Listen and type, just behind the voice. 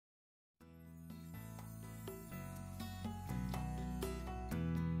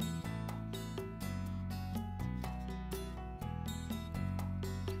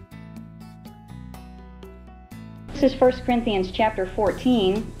This is 1 Corinthians chapter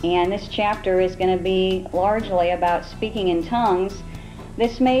 14, and this chapter is going to be largely about speaking in tongues.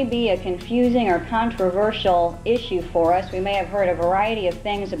 This may be a confusing or controversial issue for us. We may have heard a variety of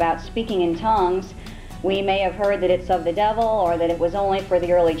things about speaking in tongues. We may have heard that it's of the devil or that it was only for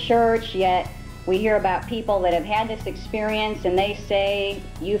the early church, yet we hear about people that have had this experience and they say,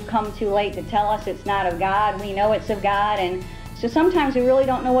 "You've come too late to tell us it's not of God. We know it's of God." And so sometimes we really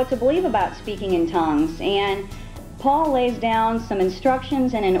don't know what to believe about speaking in tongues. And Paul lays down some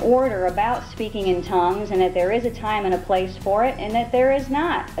instructions and an order about speaking in tongues, and that there is a time and a place for it, and that there is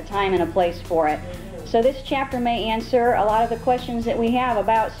not a time and a place for it. So this chapter may answer a lot of the questions that we have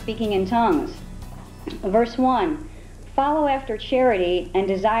about speaking in tongues. Verse 1, "Follow after charity and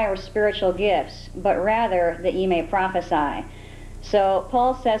desire spiritual gifts, but rather that ye may prophesy." So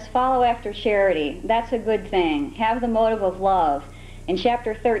Paul says, follow after charity. That's a good thing. Have the motive of love. In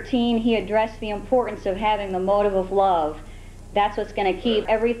chapter 13, he addressed the importance of having the motive of love. That's what's going to keep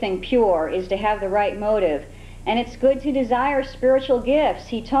everything pure, is to have the right motive. And it's good to desire spiritual gifts.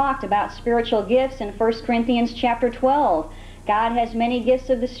 He talked about spiritual gifts in 1 Corinthians chapter 12. God has many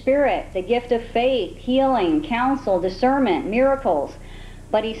gifts of the Spirit, the gift of faith, healing, counsel, discernment, miracles.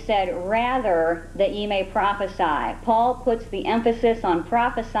 But he said, rather that ye may prophesy. Paul puts the emphasis on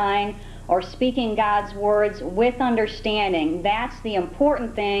prophesying, or speaking God's words with understanding. That's the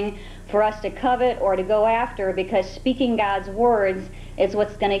important thing for us to covet or to go after, because speaking God's words is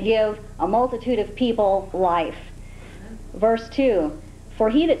what's going to give a multitude of people life. Verse 2, "For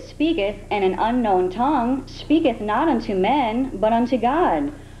he that speaketh in an unknown tongue speaketh not unto men, but unto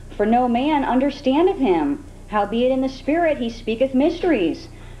God. For no man understandeth him. Howbeit in the Spirit he speaketh mysteries."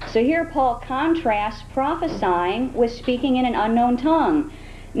 So here Paul contrasts prophesying with speaking in an unknown tongue.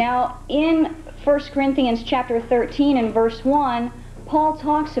 Now, in 1 Corinthians chapter 13 and verse 1, Paul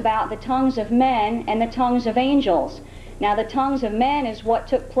talks about the tongues of men and the tongues of angels. Now, the tongues of men is what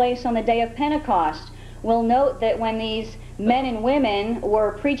took place on the day of Pentecost. We'll note that when these men and women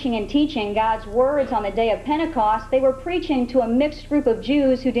were preaching and teaching God's words on the day of Pentecost, they were preaching to a mixed group of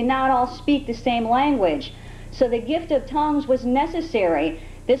Jews who did not all speak the same language. So the gift of tongues was necessary.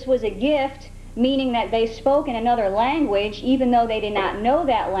 This was a gift, meaning that they spoke in another language. Even though they did not know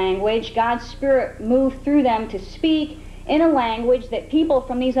that language, God's Spirit moved through them to speak in a language that people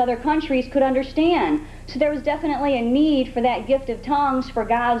from these other countries could understand. So there was definitely a need for that gift of tongues, for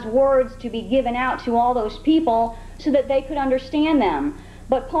God's words to be given out to all those people so that they could understand them.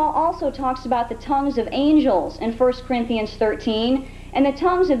 But Paul also talks about the tongues of angels in 1 Corinthians 13, and the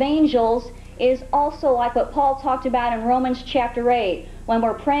tongues of angels is also like what Paul talked about in Romans chapter 8. When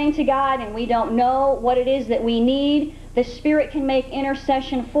we're praying to God and we don't know what it is that we need, the Spirit can make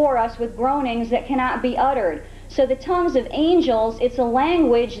intercession for us with groanings that cannot be uttered. So the tongues of angels, it's a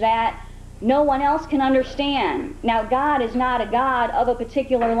language that no one else can understand. Now, God is not a God of a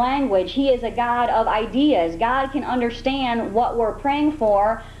particular language. He is a God of ideas. God can understand what we're praying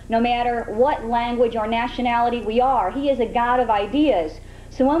for, no matter what language or nationality we are. He is a God of ideas.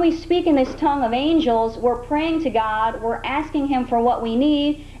 So when we speak in this tongue of angels, we're praying to God, we're asking Him for what we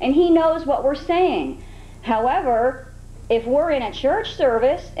need, and He knows what we're saying. However, if we're in a church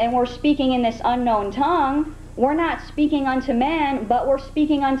service and we're speaking in this unknown tongue, we're not speaking unto men, but we're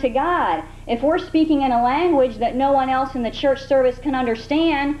speaking unto God. If we're speaking in a language that no one else in the church service can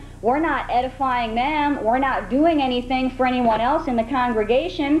understand, we're not edifying them. We're not doing anything for anyone else in the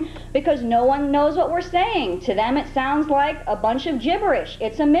congregation, because no one knows what we're saying. To them it sounds like a bunch of gibberish.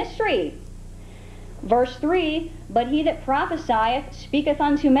 It's a mystery. Verse 3, "But he that prophesieth speaketh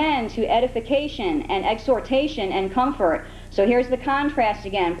unto men to edification and exhortation and comfort." So here's the contrast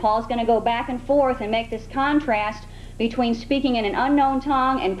again. Paul's going to go back and forth and make this contrast between speaking in an unknown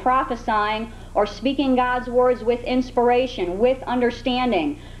tongue and prophesying, or speaking God's words with inspiration, with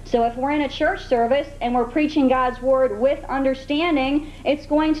understanding. So if we're in a church service and we're preaching God's word with understanding, it's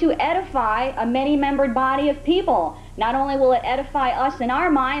going to edify a many-membered body of people. Not only will it edify us in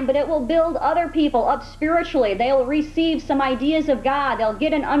our mind, but it will build other people up spiritually. They'll receive some ideas of God. They'll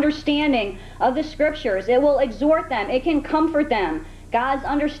get an understanding of the Scriptures. It will exhort them. It can comfort them. God's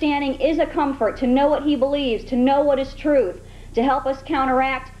understanding is a comfort, to know what He believes, to know what is truth, to help us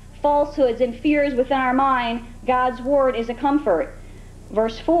counteract falsehoods and fears within our mind. God's word is a comfort.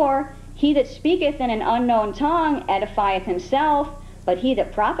 Verse 4, "He that speaketh in an unknown tongue edifieth himself, but he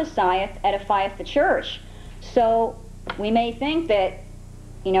that prophesieth edifieth the church." So we may think that,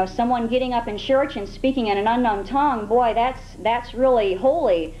 someone getting up in church and speaking in an unknown tongue, boy, that's really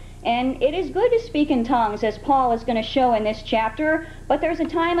holy. And it is good to speak in tongues, as Paul is going to show in this chapter, but there's a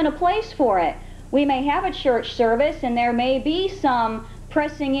time and a place for it. We may have a church service and there may be some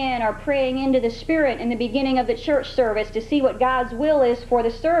pressing in or praying into the Spirit in the beginning of the church service to see what God's will is for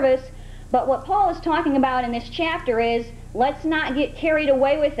the service. But what Paul is talking about in this chapter is, let's not get carried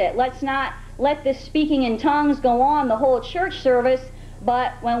away with it. Let's not let this speaking in tongues go on the whole church service,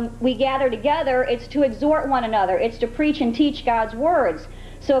 but when we gather together, it's to exhort one another. It's to preach and teach God's words.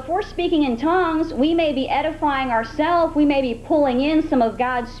 So if we're speaking in tongues, we may be edifying ourselves. We may be pulling in some of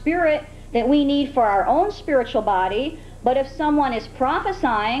God's Spirit that we need for our own spiritual body. But if someone is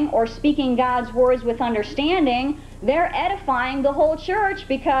prophesying or speaking God's words with understanding, they're edifying the whole church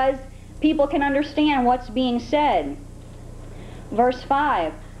because people can understand what's being said. Verse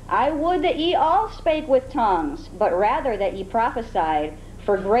 5, I would that ye all spake with tongues, but rather that ye prophesied.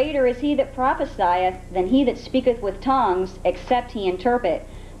 For greater is he that prophesieth than he that speaketh with tongues, except he interpret,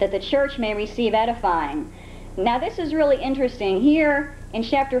 that the church may receive edifying. Now this is really interesting. Here in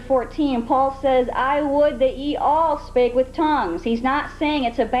chapter 14, Paul says, I would that ye all spake with tongues. He's not saying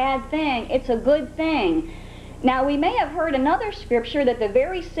it's a bad thing, it's a good thing. Now we may have heard another scripture that the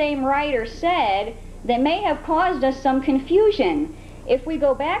very same writer said that may have caused us some confusion. If we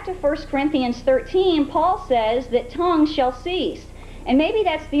go back to 1 Corinthians 13, Paul says that tongues shall cease. And maybe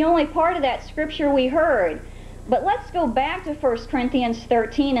that's the only part of that scripture we heard. But let's go back to 1 Corinthians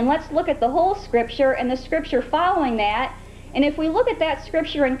 13 and let's look at the whole scripture and the scripture following that. And if we look at that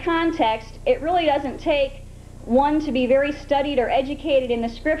scripture in context, it really doesn't take one to be very studied or educated in the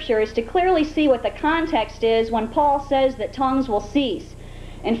scriptures to clearly see what the context is when Paul says that tongues will cease.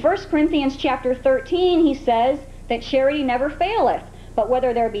 In 1 Corinthians chapter 13, he says that charity never faileth. But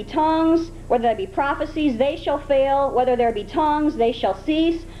whether there be tongues, whether there be prophecies, they shall fail. Whether there be tongues, they shall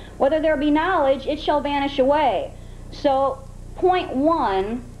cease. Whether there be knowledge, it shall vanish away. So, point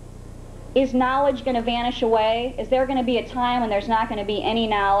one, is knowledge going to vanish away? Is there going to be a time when there's not going to be any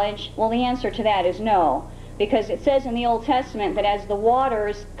knowledge? Well, the answer to that is no. Because it says in the Old Testament that as the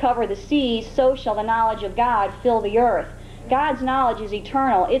waters cover the seas, so shall the knowledge of God fill the earth. God's knowledge is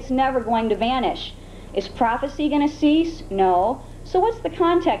eternal. It's never going to vanish. Is prophecy going to cease? No. So what's the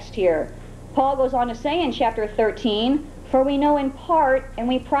context here? Paul goes on to say in chapter 13, for we know in part, and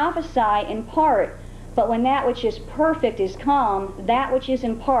we prophesy in part. But when that which is perfect is come, that which is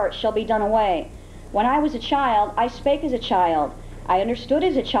in part shall be done away. When I was a child, I spake as a child. I understood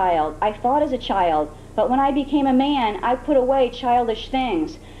as a child. I thought as a child. But when I became a man, I put away childish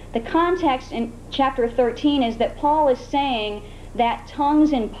things. The context in chapter 13 is that Paul is saying that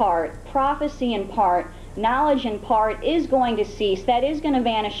tongues in part, prophecy in part, knowledge in part is going to cease. That is going to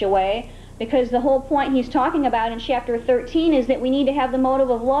vanish away, because the whole point he's talking about in chapter 13 is that we need to have the motive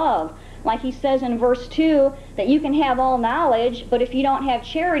of love. Like he says in verse 2, that you can have all knowledge, but if you don't have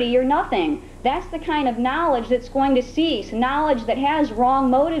charity, you're nothing. That's the kind of knowledge that's going to cease. Knowledge that has wrong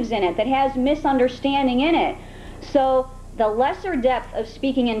motives in it, that has misunderstanding in it. So the lesser depth of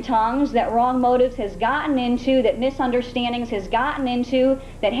speaking in tongues that wrong motives has gotten into, that misunderstandings has gotten into,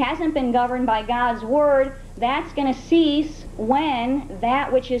 that hasn't been governed by God's Word, that's going to cease when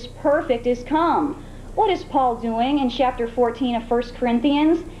that which is perfect is come. What is Paul doing in chapter 14 of 1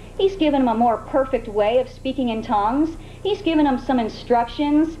 Corinthians? He's given them a more perfect way of speaking in tongues. He's given them some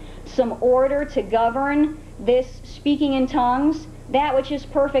instructions, some order to govern this speaking in tongues. That which is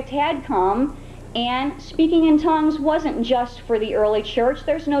perfect had come. And speaking in tongues wasn't just for the early church.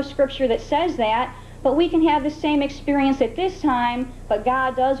 There's no scripture that says that, but we can have the same experience at this time, but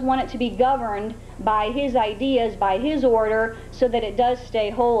God does want it to be governed by His ideas, by His order, so that it does stay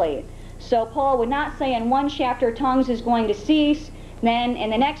holy. So Paul would not say in one chapter tongues is going to cease, then in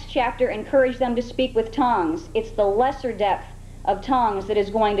the next chapter encourage them to speak with tongues. It's the lesser depth of tongues that is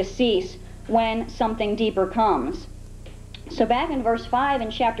going to cease when something deeper comes. So back in verse 5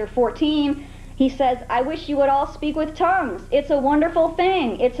 in chapter 14, he says, I wish you would all speak with tongues. It's a wonderful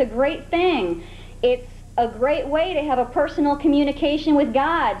thing. It's a great thing. It's a great way to have a personal communication with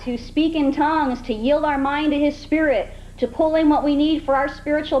God, to speak in tongues, to yield our mind to His Spirit, to pull in what we need for our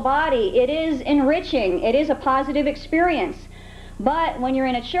spiritual body. It is enriching. It is a positive experience. But when you're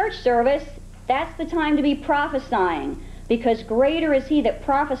in a church service, that's the time to be prophesying, because greater is he that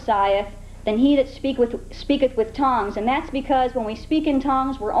prophesieth than he that speaketh with tongues. And that's because when we speak in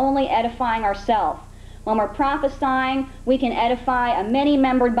tongues, we're only edifying ourselves. When we're prophesying, we can edify a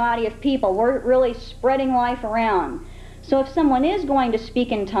many-membered body of people. We're really spreading life around. So if someone is going to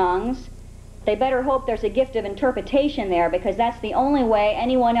speak in tongues, they better hope there's a gift of interpretation there, because that's the only way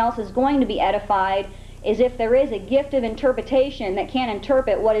anyone else is going to be edified, is if there is a gift of interpretation that can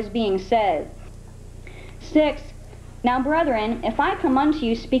interpret what is being said. 6. Now, brethren, if I come unto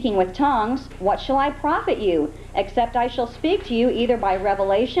you speaking with tongues, what shall I profit you, except I shall speak to you either by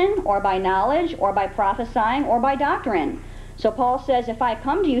revelation, or by knowledge, or by prophesying, or by doctrine? So Paul says, if I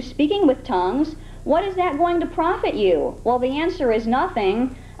come to you speaking with tongues, what is that going to profit you? Well, the answer is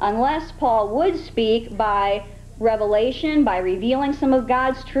nothing, unless Paul would speak by revelation, by revealing some of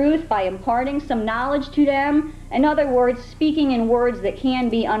God's truth, by imparting some knowledge to them. In other words, speaking in words that can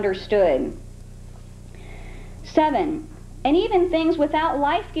be understood. 7. And even things without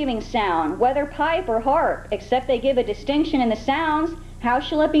life-giving sound, whether pipe or harp, except they give a distinction in the sounds, how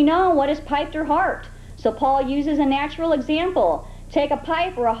shall it be known what is piped or harped? So Paul uses a natural example. Take a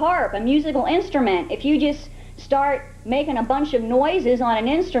pipe or a harp, a musical instrument. If you just start making a bunch of noises on an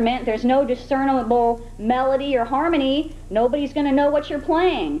instrument, there's no discernible melody or harmony, nobody's going to know what you're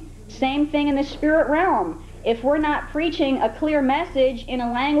playing. Same thing in the spirit realm. If we're not preaching a clear message in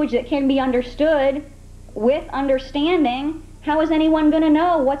a language that can be understood with understanding, how is anyone going to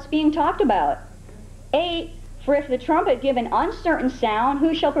know what's being talked about? 8. For if the trumpet give an uncertain sound,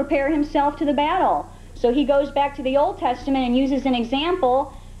 who shall prepare himself to the battle? So he goes back to the Old Testament and uses an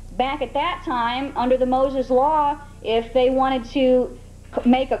example. Back at that time, under the Moses law, if they wanted to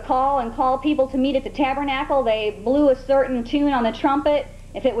make a call and call people to meet at the tabernacle, they blew a certain tune on the trumpet.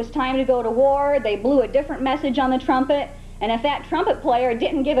 If it was time to go to war, they blew a different message on the trumpet. And if that trumpet player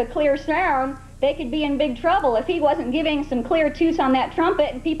didn't give a clear sound, they could be in big trouble. If he wasn't giving some clear toots on that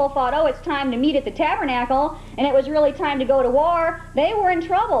trumpet and people thought, oh, it's time to meet at the tabernacle, and it was really time to go to war, they were in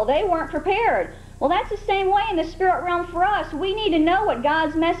trouble. They weren't prepared. Well, that's the same way in the spirit realm for us. We need to know what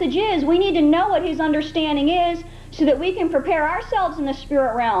God's message is. We need to know what His understanding is so that we can prepare ourselves in the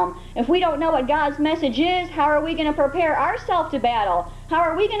spirit realm. If we don't know what God's message is, how are we going to prepare ourselves to battle? How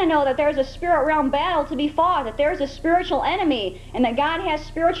are we going to know that there's a spirit realm battle to be fought, that there's a spiritual enemy, and that God has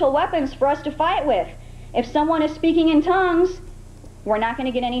spiritual weapons for us to fight with? If someone is speaking in tongues, we're not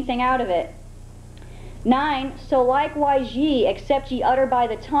going to get anything out of it. 9. So likewise ye, except ye utter by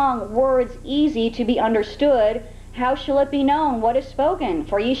the tongue words easy to be understood, how shall it be known what is spoken?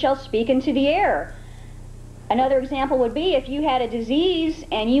 For ye shall speak into the air. Another example would be if you had a disease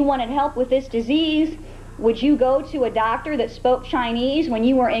and you wanted help with this disease, would you go to a doctor that spoke Chinese when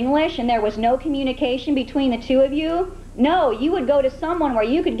you were English and there was no communication between the two of you? No, you would go to someone where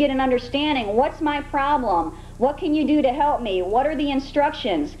you could get an understanding. What's my problem? What can you do to help me? What are the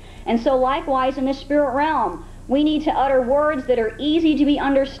instructions? And so likewise in the spirit realm, we need to utter words that are easy to be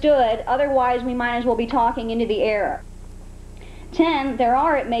understood, otherwise we might as well be talking into the air. 10. There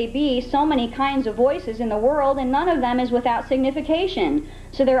are, it may be, so many kinds of voices in the world, and none of them is without signification.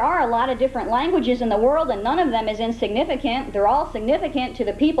 So there are a lot of different languages in the world, and none of them is insignificant. They're all significant to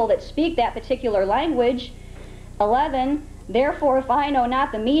the people that speak that particular language. 11. Therefore, if I know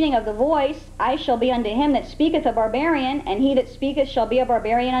not the meaning of the voice, I shall be unto him that speaketh a barbarian, and he that speaketh shall be a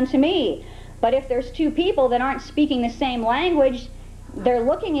barbarian unto me. But if there's two people that aren't speaking the same language, they're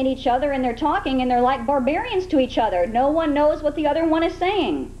looking at each other and they're talking and they're like barbarians to each other. No one knows what the other one is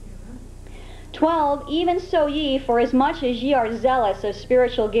saying. 12. Even so ye, for as much as ye are zealous of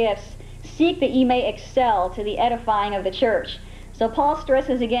spiritual gifts, seek that ye may excel to the edifying of the church. So Paul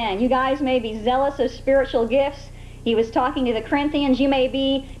stresses again, you guys may be zealous of spiritual gifts. He was talking to the Corinthians, you may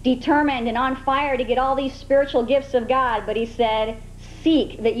be determined and on fire to get all these spiritual gifts of God, but he said,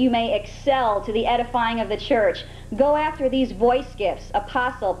 seek that you may excel to the edifying of the church. Go after these voice gifts,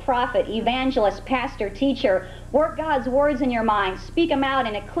 apostle, prophet, evangelist, pastor, teacher. Work God's words in your mind. Speak them out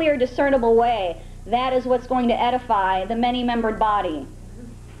in a clear, discernible way. That is what's going to edify the many-membered body.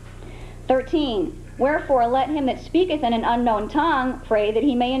 13. Wherefore let him that speaketh in an unknown tongue pray that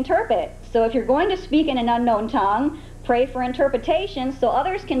he may interpret. So if you're going to speak in an unknown tongue, pray for interpretation so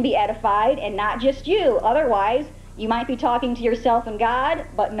others can be edified and not just you. Otherwise, you might be talking to yourself and God,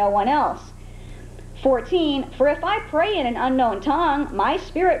 but no one else. 14. For if I pray in an unknown tongue, my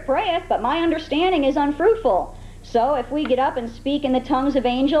spirit prayeth, but my understanding is unfruitful. So if we get up and speak in the tongues of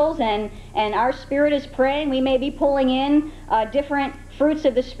angels and our spirit is praying, we may be pulling in different fruits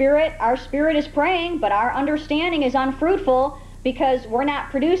of the Spirit. Our spirit is praying, but our understanding is unfruitful because we're not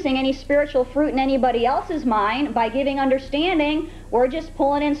producing any spiritual fruit in anybody else's mind. By giving understanding, we're just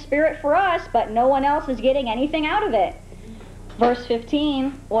pulling in spirit for us, but no one else is getting anything out of it. Verse 15,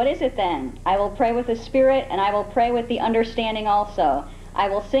 what is it then? I will pray with the Spirit, and I will pray with the understanding also. I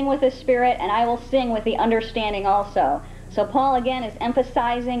will sing with the Spirit, and I will sing with the understanding also. So Paul again is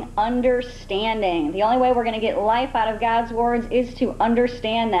emphasizing understanding. The only way we're going to get life out of God's words is to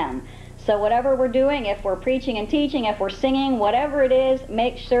understand them. So whatever we're doing, if we're preaching and teaching, if we're singing, whatever it is,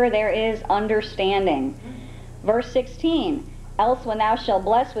 make sure there is understanding. Verse 16, else when thou shalt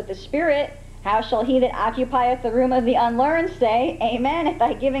bless with the Spirit, how shall he that occupieth the room of the unlearned say, Amen, at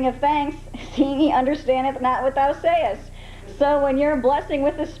thy giving of thanks, seeing he understandeth not what thou sayest. So when you're blessing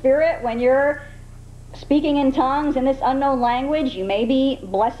with the Spirit, when you're speaking in tongues in this unknown language, you may be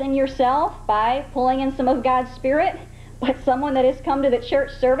blessing yourself by pulling in some of God's Spirit. But someone that has come to the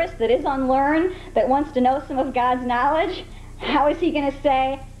church service that is unlearned, that wants to know some of God's knowledge, how is he going to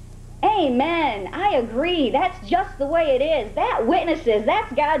say, amen, I agree, that's just the way it is, that witnesses,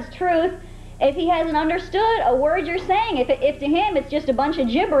 that's God's truth, if he hasn't understood a word you're saying? If to him it's just a bunch of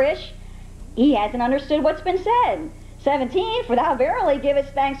gibberish, he hasn't understood what's been said. 17, for thou verily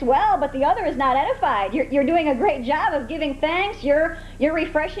givest thanks well, but the other is not edified. You're doing a great job of giving thanks. You're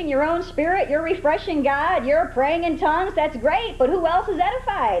refreshing your own spirit. You're refreshing God. You're praying in tongues. That's great, but who else is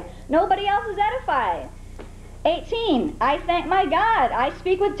edified? Nobody else is edified. 18, I thank my God. I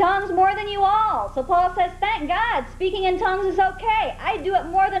speak with tongues more than you all. So Paul says, thank God, speaking in tongues is okay. I do it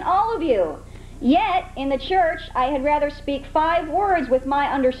more than all of you. Yet, in the church, I had rather speak 5 words with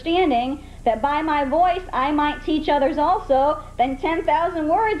my understanding, that by my voice I might teach others also, than 10,000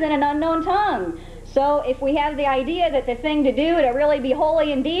 words in an unknown tongue. So if we have the idea that the thing to do to really be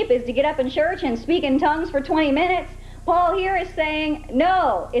holy and deep is to get up in church and speak in tongues for 20 minutes, Paul here is saying,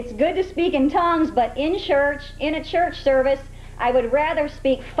 no, it's good to speak in tongues, but in church, in a church service, I would rather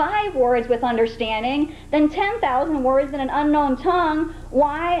speak 5 words with understanding than 10,000 words in an unknown tongue.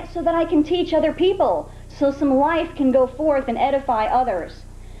 Why? So that I can teach other people, so some life can go forth and edify others.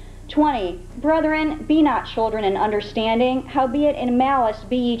 20, brethren, be not children in understanding, howbeit in malice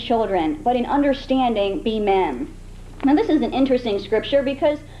be ye children, but in understanding be men. Now this is an interesting scripture,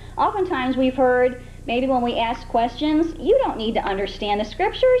 because oftentimes we've heard, maybe when we ask questions, you don't need to understand the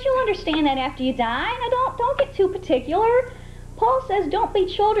scriptures, you'll understand that after you die. Now don't get too particular. Paul says don't be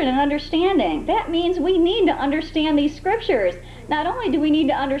children in understanding. That means we need to understand these scriptures. Not only do we need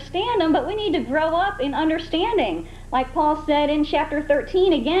to understand them, but we need to grow up in understanding. Like Paul said in chapter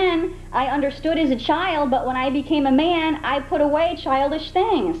 13 again, I understood as a child, but when I became a man, I put away childish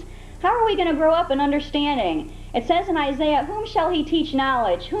things. How are we going to grow up in understanding? It says in Isaiah, whom shall he teach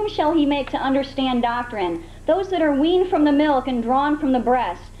knowledge? Whom shall he make to understand doctrine? Those that are weaned from the milk and drawn from the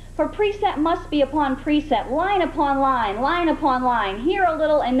breast. For precept must be upon precept, line upon line, here a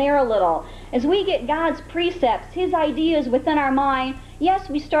little and there a little. As we get God's precepts, his ideas within our mind, yes,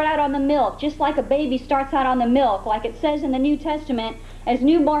 we start out on the milk, just like a baby starts out on the milk, like it says in the New Testament, as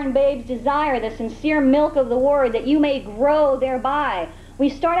newborn babes desire the sincere milk of the word, that you may grow thereby. We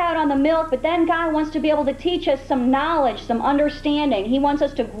start out on the milk, but then God wants to be able to teach us some knowledge, some understanding. He wants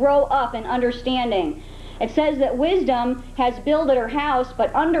us to grow up in understanding. It says that wisdom has builded her house,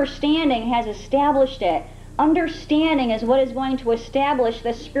 but understanding has established it. Understanding is what is going to establish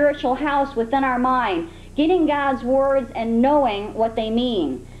the spiritual house within our mind, getting God's words and knowing what they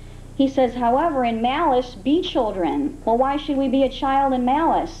mean. He says, however, in malice be children. Well, why should we be a child in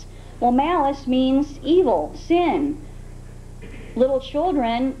malice? Well, malice means evil, sin. Little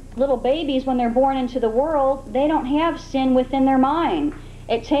children, little babies, when they're born into the world, they don't have sin within their mind.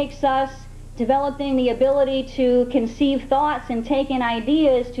 It takes us developing the ability to conceive thoughts and take in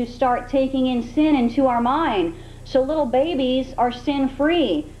ideas to start taking in sin into our mind. So little babies are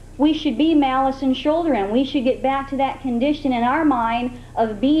sin-free. We should be malice in children. We should get back to that condition in our mind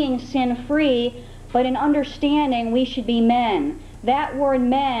of being sin-free, but in understanding we should be men. That word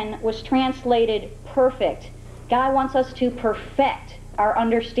men was translated perfect. God wants us to perfect our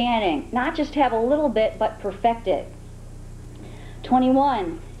understanding, not just have a little bit, but perfect it.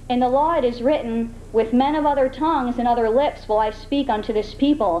 21. In the law it is written, with men of other tongues and other lips will I speak unto this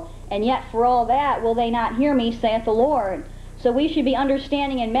people, and yet for all that will they not hear me, saith the Lord. So we should be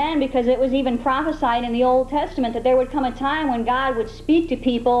understanding in men, because it was even prophesied in the Old Testament that there would come a time when God would speak to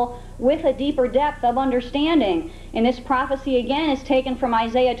people with a deeper depth of understanding. And this prophecy again is taken from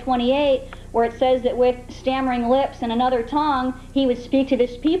Isaiah 28, where it says that with stammering lips and another tongue he would speak to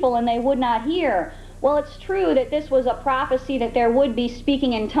this people and they would not hear. Well, it's true that this was a prophecy that there would be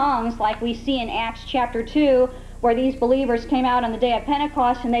speaking in tongues, like we see in Acts chapter 2, where these believers came out on the day of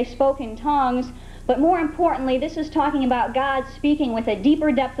Pentecost and they spoke in tongues. But more importantly, this is talking about God speaking with a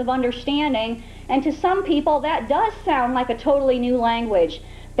deeper depth of understanding, and to some people that does sound like a totally new language.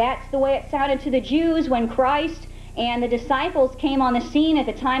 That's the way it sounded to the Jews when Christ and the disciples came on the scene at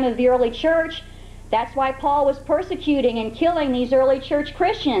the time of the early church. That's why Paul was persecuting and killing these early church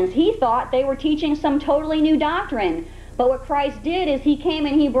Christians. He thought they were teaching some totally new doctrine. But what Christ did is he came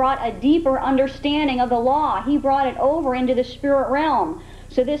and he brought a deeper understanding of the law. He brought it over into the spirit realm.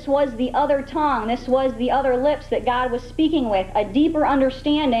 So this was the other tongue, this was the other lips that God was speaking with, a deeper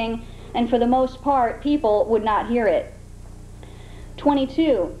understanding, and for the most part, people would not hear it.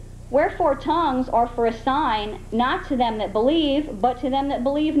 22. Wherefore tongues are for a sign, not to them that believe, but to them that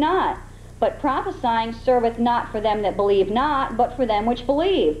believe not. But prophesying serveth not for them that believe not, but for them which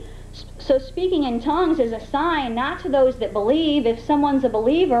believe. So speaking in tongues is a sign not to those that believe. If someone's a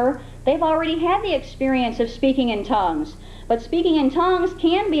believer, they've already had the experience of speaking in tongues. But speaking in tongues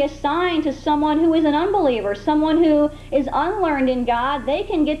can be a sign to someone who is an unbeliever, someone who is unlearned in God. They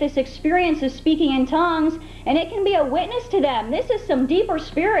can get this experience of speaking in tongues, and it can be a witness to them. This is some deeper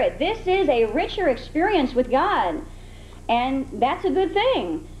spirit. This is a richer experience with God. And that's a good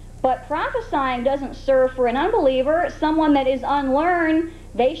thing. But prophesying doesn't serve for an unbeliever, someone that is unlearned.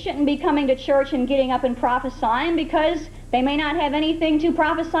 They shouldn't be coming to church and getting up and prophesying because they may not have anything to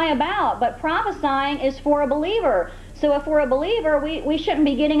prophesy about. But prophesying is for a believer. So if we're a believer, we shouldn't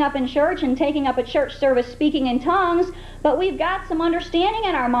be getting up in church and taking up a church service speaking in tongues, but we've got some understanding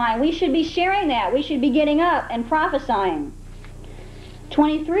in our mind. We should be sharing that. We should be getting up and prophesying.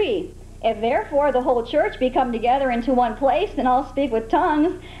 23. If therefore the whole church be come together into one place and all speak with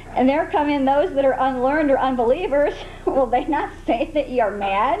tongues, and there come in those that are unlearned or unbelievers, will they not say that ye are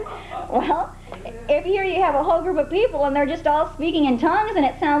mad? Well, if here you have a whole group of people and they're just all speaking in tongues and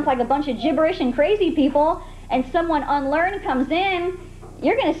it sounds like a bunch of gibberish and crazy people, and someone unlearned comes in,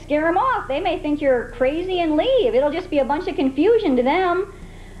 you're going to scare them off. They may think you're crazy and leave. It'll just be a bunch of confusion to them.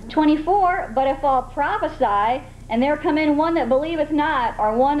 24, but if all prophesy, and there come in one that believeth not,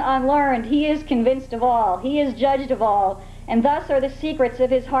 or one unlearned, he is convinced of all, he is judged of all, and thus are the secrets of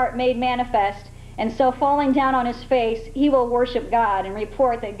his heart made manifest. And so falling down on his face, he will worship God and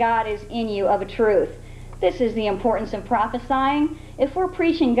report that God is in you of a truth. This is the importance of prophesying. If we're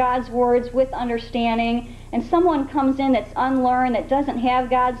preaching God's words with understanding, and someone comes in that's unlearned, that doesn't have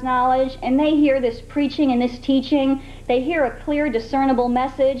God's knowledge, and they hear this preaching and this teaching, they hear a clear, discernible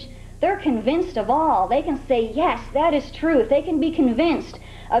message, they're convinced of all. They can say, yes, that is truth. They can be convinced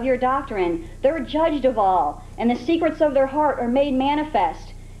of your doctrine. They're judged of all, and the secrets of their heart are made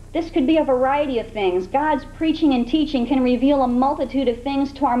manifest. This could be a variety of things. God's preaching and teaching can reveal a multitude of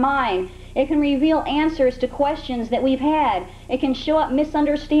things to our mind. It can reveal answers to questions that we've had. It can show up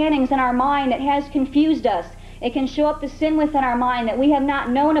misunderstandings in our mind that has confused us. It can show up the sin within our mind that we have not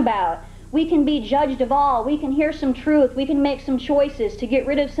known about. We can be judged of all. We can hear some truth. We can make some choices to get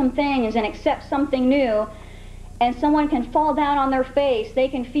rid of some things and accept something new. And someone can fall down on their face. They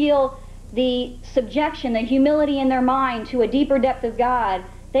can feel the subjection, the humility in their mind to a deeper depth of God.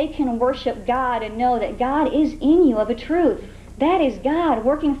 They can worship God and know that God is in you of a truth. That is God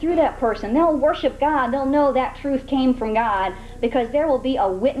working through that person. They'll worship God. They'll know that truth came from God because there will be a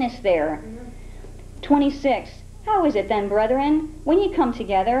witness there. 26. How is it then, brethren, when ye come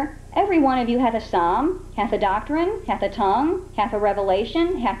together, every one of you hath a psalm, hath a doctrine, hath a tongue, hath a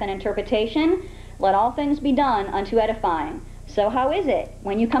revelation, hath an interpretation? Let all things be done unto edifying. So how is it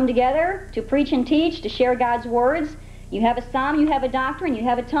when you come together to preach and teach, to share God's words? You have a psalm, you have a doctrine, you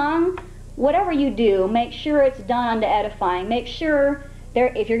have a tongue. Whatever you do, make sure it's done unto edifying. Make sure,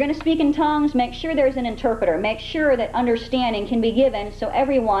 if you're going to speak in tongues, make sure there's an interpreter. Make sure that understanding can be given so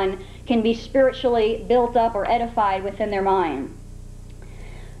everyone can be spiritually built up or edified within their mind.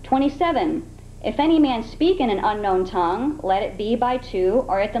 27. If any man speak in an unknown tongue, let it be by 2,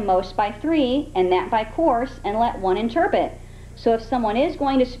 or at the most by 3, and that by course, and let one interpret. So if someone is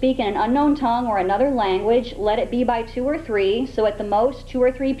going to speak in an unknown tongue or another language, let it be by 2 or 3, so at the most 2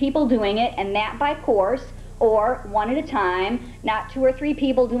 or 3 people doing it, and that by course, or one at a time, not 2 or 3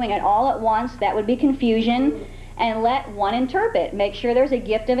 people doing it all at once. That would be confusion. And let one interpret. Make sure there's a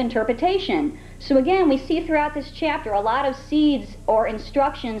gift of interpretation. So again, we see throughout this chapter a lot of seeds or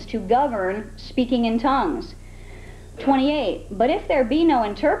instructions to govern speaking in tongues. 28. But if there be no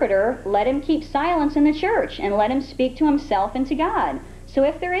interpreter, let him keep silence in the church, and let him speak to himself and to God. So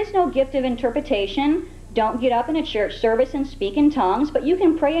if there is no gift of interpretation, don't get up in a church service and speak in tongues, but you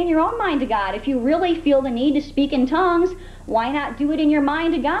can pray in your own mind to God. If you really feel the need to speak in tongues, why not do it in your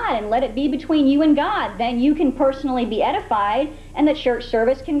mind to God and let it be between you and God? Then you can personally be edified, and the church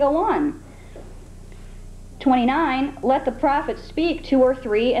service can go on. 29, let the prophet speak 2 or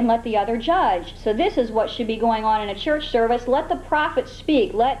 3, and let the other judge. So this is what should be going on in a church service. Let the prophet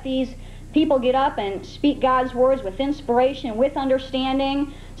speak. Let these people get up and speak God's words with inspiration, with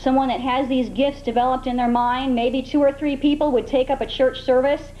understanding. Someone that has these gifts developed in their mind, maybe 2 or 3 people would take up a church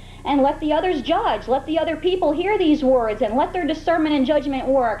service, and let the others judge. Let the other people hear these words, and let their discernment and judgment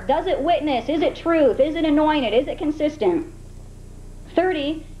work. Does it witness? Is it truth? Is it anointed? Is it consistent?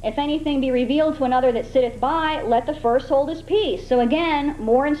 30, if anything be revealed to another that sitteth by, let the first hold his peace. So again,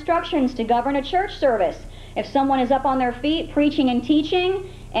 more instructions to govern a church service. If someone is up on their feet preaching and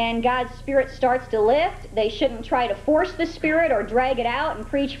teaching, and God's Spirit starts to lift, they shouldn't try to force the Spirit or drag it out and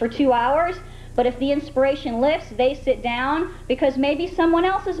preach for 2 hours, But if the inspiration lifts, they sit down because maybe someone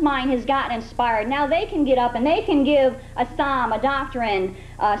else's mind has gotten inspired. Now they can get up and they can give a psalm, a doctrine,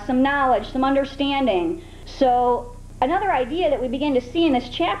 some knowledge, some understanding. So another idea that we begin to see in this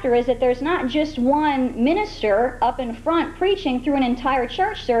chapter is that there's not just one minister up in front preaching through an entire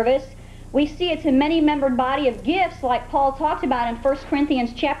church service. We see it's a many-membered body of gifts like Paul talked about in 1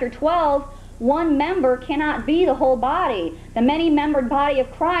 Corinthians chapter 12. One member cannot be the whole body. The many-membered body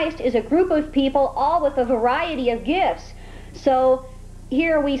of Christ is a group of people all with a variety of gifts. So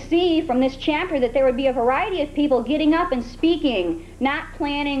here we see from this chapter that there would be a variety of people getting up and speaking, not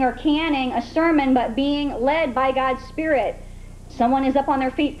planning or canning a sermon, but being led by God's Spirit. Someone is up on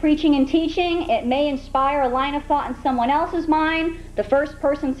their feet preaching and teaching. It may inspire a line of thought in someone else's mind. The first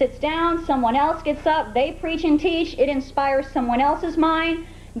person sits down, someone else gets up, they preach and teach. It inspires someone else's mind.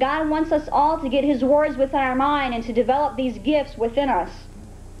 God wants us all to get His words within our mind and to develop these gifts within us.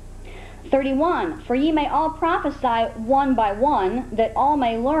 31, for ye may all prophesy one by one, that all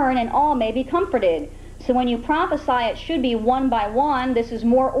may learn and all may be comforted. So when you prophesy, it should be one by one. This is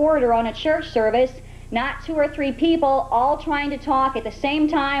more order on a church service, not 2 or 3 people all trying to talk at the same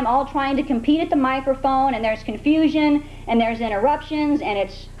time, all trying to compete at the microphone, and there's confusion, and there's interruptions, and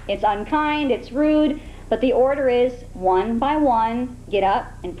it's unkind, it's rude. But the order is one by one, get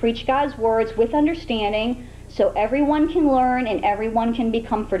up and preach God's words with understanding so everyone can learn and everyone can be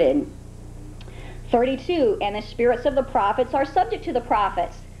comforted. 32, and the spirits of the prophets are subject to the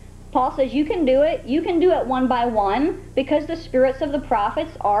prophets. Paul says you can do it. You can do it one by one because the spirits of the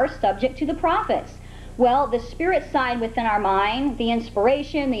prophets are subject to the prophets. Well, the spirit side within our mind, the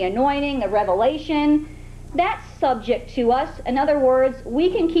inspiration, the anointing, the revelation, that's subject to us. In other words, we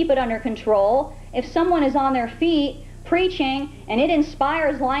can keep it under control. If someone is on their feet preaching and it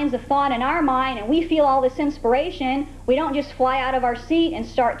inspires lines of thought in our mind and we feel all this inspiration, we don't just fly out of our seat and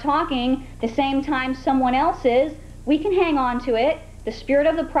start talking the same time someone else is. We can hang on to it. The spirit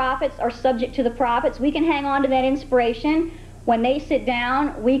of the prophets are subject to the prophets. We can hang on to that inspiration. When they sit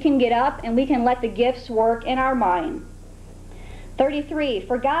down, we can get up and we can let the gifts work in our mind. 33,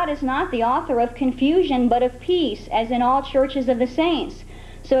 for God is not the author of confusion, but of peace, as in all churches of the saints.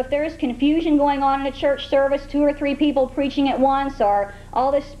 So if there is confusion going on in a church service, 2 or 3 people preaching at once, or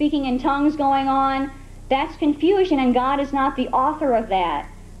all this speaking in tongues going on, that's confusion, and God is not the author of that.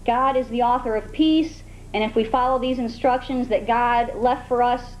 God is the author of peace, and if we follow these instructions that God left for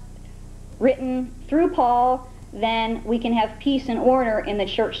us, written through Paul, then we can have peace and order in the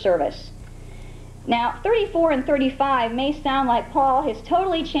church service. Now, 34 and 35 may sound like Paul has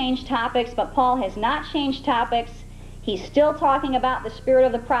totally changed topics, but Paul has not changed topics. He's still talking about the spirit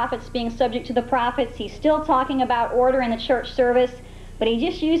of the prophets being subject to the prophets. He's still talking about order in the church service, but he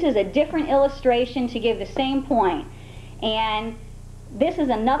just uses a different illustration to give the same point. And this is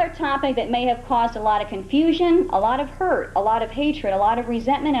another topic that may have caused a lot of confusion, a lot of hurt, a lot of hatred, a lot of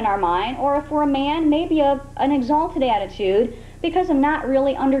resentment in our mind, or if we're a man, maybe an exalted attitude because of not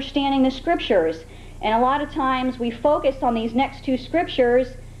really understanding the scriptures. And a lot of times we focus on these next 2 scriptures.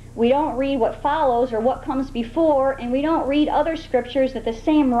 We don't read what follows or what comes before, and we don't read other scriptures that the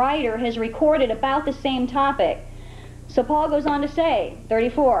same writer has recorded about the same topic. So Paul goes on to say,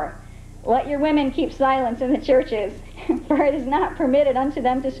 34, let your women keep silence in the churches, for it is not permitted unto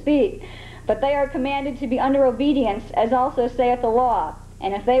them to speak, but they are commanded to be under obedience, as also saith the law.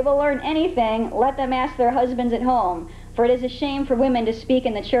 And if they will learn anything, let them ask their husbands at home, for it is a shame for women to speak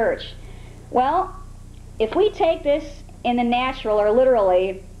in the church. Well, if we take this in the natural or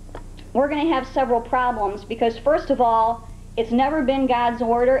literally, we're going to have several problems because, first of all, it's never been God's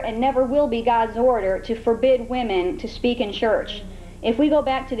order and never will be God's order to forbid women to speak in church. If we go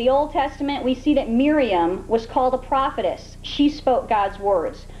back to the Old Testament, we see that Miriam was called a prophetess. She spoke God's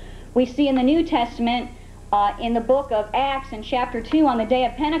words. We see in the New Testament, in the book of Acts in chapter 2 on the day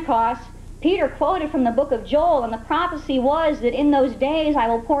of Pentecost, Peter quoted from the book of Joel, and the prophecy was that in those days I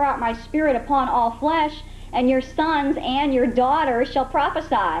will pour out my spirit upon all flesh, and your sons and your daughters shall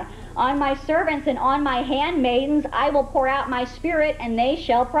prophesy. On my servants and on my handmaidens I will pour out my spirit, and they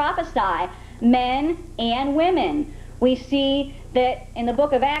shall prophesy, men and women. We see that in the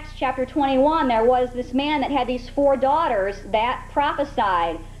book of Acts chapter 21 there was this man that had these 4 daughters that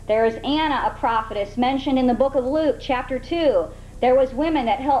prophesied. There's Anna, a prophetess, mentioned in the book of Luke chapter 2. There was women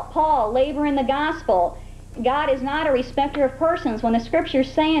that helped Paul labor in the gospel. God is not a respecter of persons. When the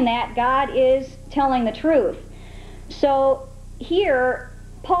scripture's saying that, God is telling the truth. So here,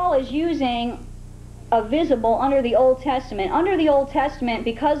 Paul is using a visible under the Old Testament. Under the Old Testament,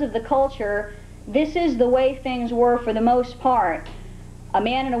 because of the culture, this is the way things were for the most part. A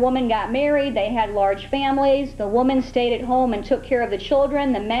man and a woman got married, they had large families, the woman stayed at home and took care of the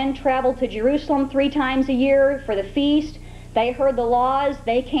children, the men traveled to Jerusalem 3 times a year for the feast, they heard the laws,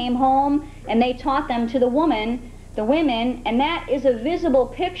 they came home, and they taught them to the women, and that is a visible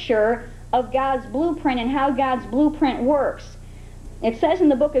picture of God's blueprint and how God's blueprint works. It says in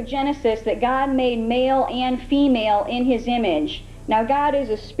the book of Genesis that God made male and female in His image. Now God is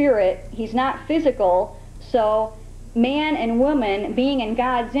a spirit, He's not physical, so man and woman being in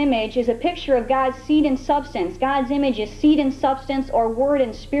God's image is a picture of God's seed and substance. God's image is seed and substance, or word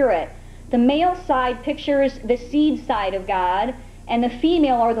and spirit. The male side pictures the seed side of God, and the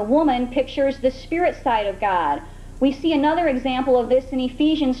female, or the woman, pictures the spirit side of God. We see another example of this in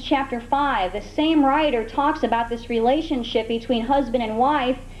Ephesians chapter 5. The same writer talks about this relationship between husband and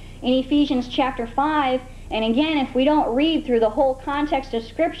wife in Ephesians chapter 5. And again, if we don't read through the whole context of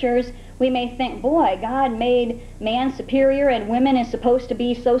scriptures, we may think, boy, God made man superior and women is supposed to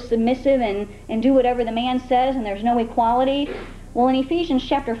be so submissive and do whatever the man says, and there's no equality. Well, in Ephesians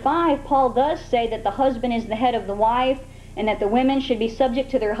chapter 5, Paul does say that the husband is the head of the wife and that the women should be subject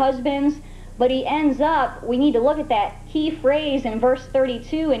to their husbands. But he ends up, we need to look at that key phrase in verse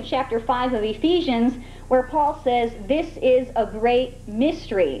 32 in chapter 5 of Ephesians, where Paul says, this is a great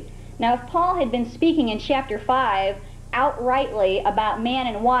mystery. Now, if Paul had been speaking in chapter 5 outrightly about man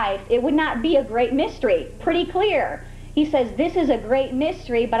and wife, it would not be a great mystery. Pretty clear. He says, this is a great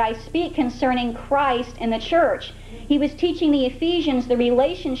mystery, but I speak concerning Christ and the church. He was teaching the Ephesians the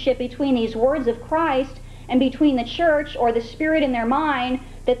relationship between these words of Christ and between the church, or the spirit in their mind,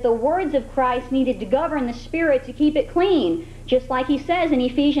 that the words of Christ needed to govern the spirit to keep it clean. Just like he says in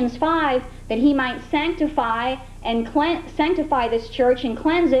Ephesians 5, that he might sanctify this church and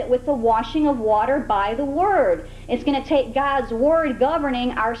cleanse it with the washing of water by the word. It's going to take God's word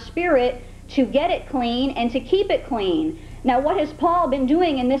governing our spirit to get it clean and to keep it clean. Now, what has Paul been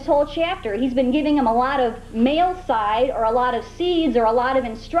doing in this whole chapter? He's been giving them a lot of male side, or a lot of seeds, or a lot of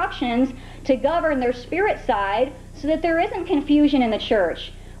instructions to govern their spirit side so that there isn't confusion in the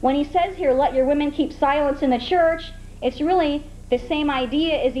church. When he says here, let your women keep silence in the church, it's really the same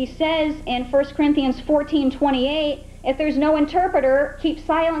idea as he says in 1 Corinthians 14:28, if there's no interpreter, keep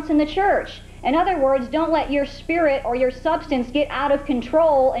silence in the church. In other words, don't let your spirit or your substance get out of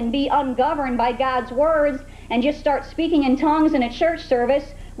control and be ungoverned by God's words and just start speaking in tongues in a church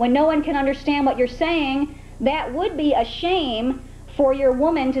service when no one can understand what you're saying. That would be a shame for your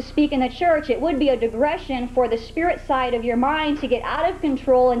woman to speak in the church. It would be a digression for the spirit side of your mind to get out of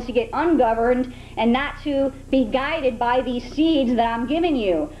control and to get ungoverned and not to be guided by these seeds that I'm giving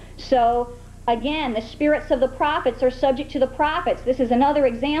you. So again, the spirits of the prophets are subject to the prophets. This is another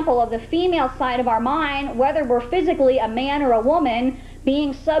example of the female side of our mind, whether we're physically a man or a woman,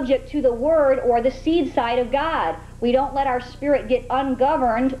 being subject to the word or the seed side of God. We don't let our spirit get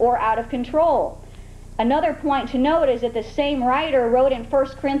ungoverned or out of control. Another point to note is that the same writer wrote in 1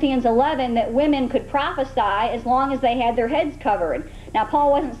 Corinthians 11 that women could prophesy as long as they had their heads covered. Now,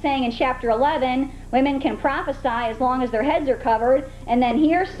 Paul wasn't saying in chapter 11 women can prophesy as long as their heads are covered, and then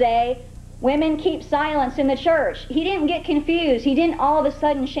here say women keep silence in the church. He didn't get confused. He didn't all of a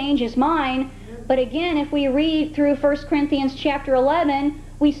sudden change his mind. But again, if we read through 1 Corinthians chapter 11,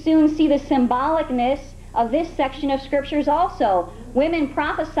 we soon see the symbolicness of this section of scriptures also. Women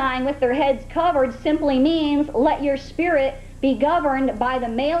prophesying with their heads covered simply means let your spirit be governed by the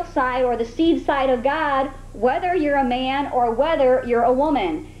male side or the seed side of God, whether you're a man or whether you're a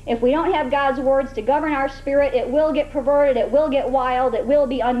woman. If we don't have God's words to govern our spirit, it will get perverted, it will get wild, it will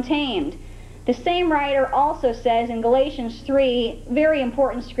be untamed. The same writer also says in Galatians 3, very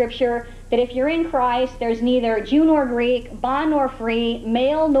important scripture, that if you're in Christ, there's neither Jew nor Greek, bond nor free,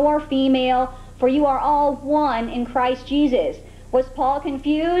 male nor female, for you are all one in Christ Jesus. Was Paul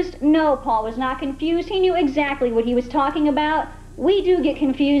confused? No, Paul was not confused. He knew exactly what he was talking about. We do get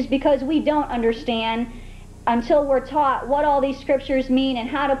confused because we don't understand until we're taught what all these scriptures mean and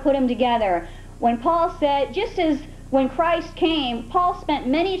how to put them together. When Paul said, just as when Christ came, Paul spent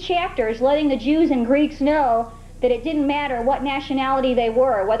many chapters letting the Jews and Greeks know that it didn't matter what nationality they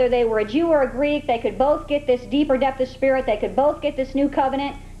were, whether they were a Jew or a Greek, they could both get this deeper depth of spirit, they could both get this new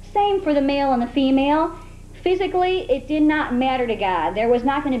covenant. Same for the male and the female. Physically, it did not matter to God. There was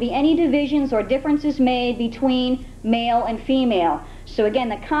not going to be any divisions or differences made between male and female. So again,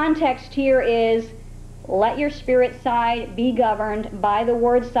 the context here is let your spirit side be governed by the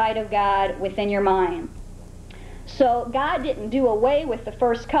word side of God within your mind. So God didn't do away with the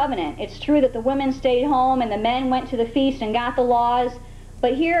first covenant. It's true that the women stayed home and the men went to the feast and got the laws,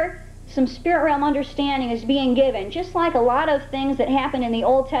 but here some spirit realm understanding is being given. Just like a lot of things that happened in the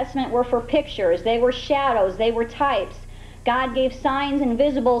Old Testament were for pictures, they were shadows, they were types. God gave signs and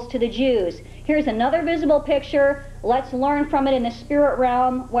visibles to the Jews. Here's another visible picture. Let's learn from it in the spirit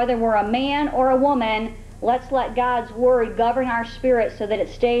realm. Whether we're a man or a woman, let's let God's word govern our spirit so that it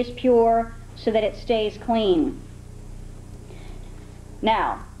stays pure, so that it stays clean.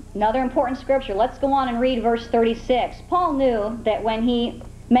 Now, another important scripture. Let's go on and read verse 36. Paul knew that when he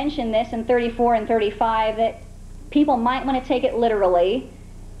mentioned this in 34 and 35 that people might want to take it literally,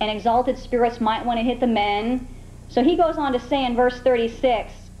 and exalted spirits might want to hit the men. So he goes on to say in verse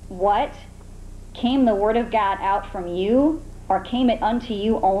 36, what? Came the word of God out from you, or came it unto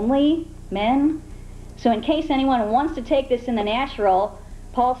you only, men? So in case anyone wants to take this in the natural,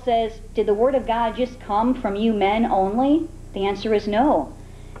 Paul says, did the word of God just come from you men only? The answer is no.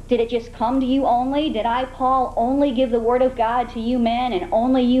 Did it just come to you only? Did I, Paul, only give the word of God to you men, and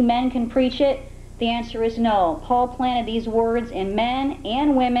only you men can preach it? The answer is no. Paul planted these words in men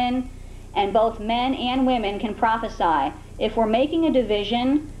and women, and both men and women can prophesy. If we're making a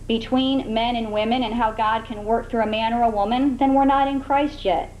division between men and women and how God can work through a man or a woman, then we're not in Christ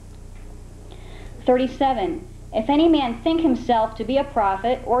yet. 37. If any man think himself to be a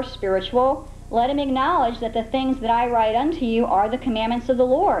prophet or spiritual, let him acknowledge that the things that I write unto you are the commandments of the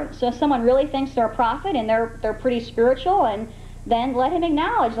Lord. So if someone really thinks they're a prophet and they're pretty spiritual, and then let him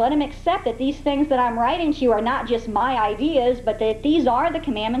acknowledge, let him accept that these things that I'm writing to you are not just my ideas, but that these are the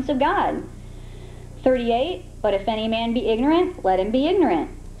commandments of God. 38. But if any man be ignorant, let him be ignorant.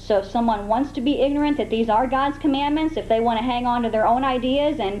 So if someone wants to be ignorant that these are God's commandments, if they want to hang on to their own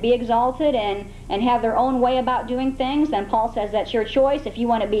ideas and be exalted and have their own way about doing things, then Paul says that's your choice. If you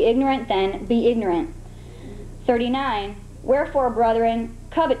want to be ignorant, then be ignorant. 39. Wherefore, brethren,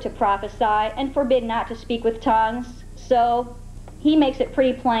 covet to prophesy, and forbid not to speak with tongues. So he makes it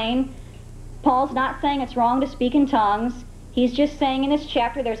pretty plain. Paul's not saying it's wrong to speak in tongues. He's just saying in this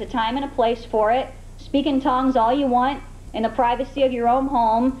chapter there's a time and a place for it. Speak in tongues all you want in the privacy of your own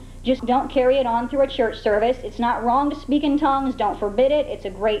home. Just don't carry it on through a church service. It's not wrong to speak in tongues. Don't forbid it. It's a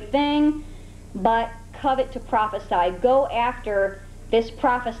great thing. But covet to prophesy. Go after this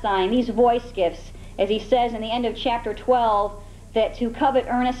prophesying, these voice gifts. As he says in the end of chapter 12, that to covet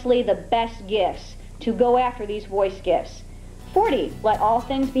earnestly the best gifts. To go after these voice gifts. 40. Let all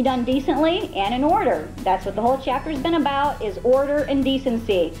things be done decently and in order. That's what the whole chapter's been about, is order and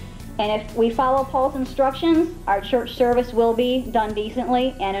decency. And if we follow Paul's instructions, our church service will be done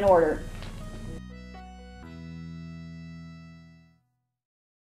decently and in order.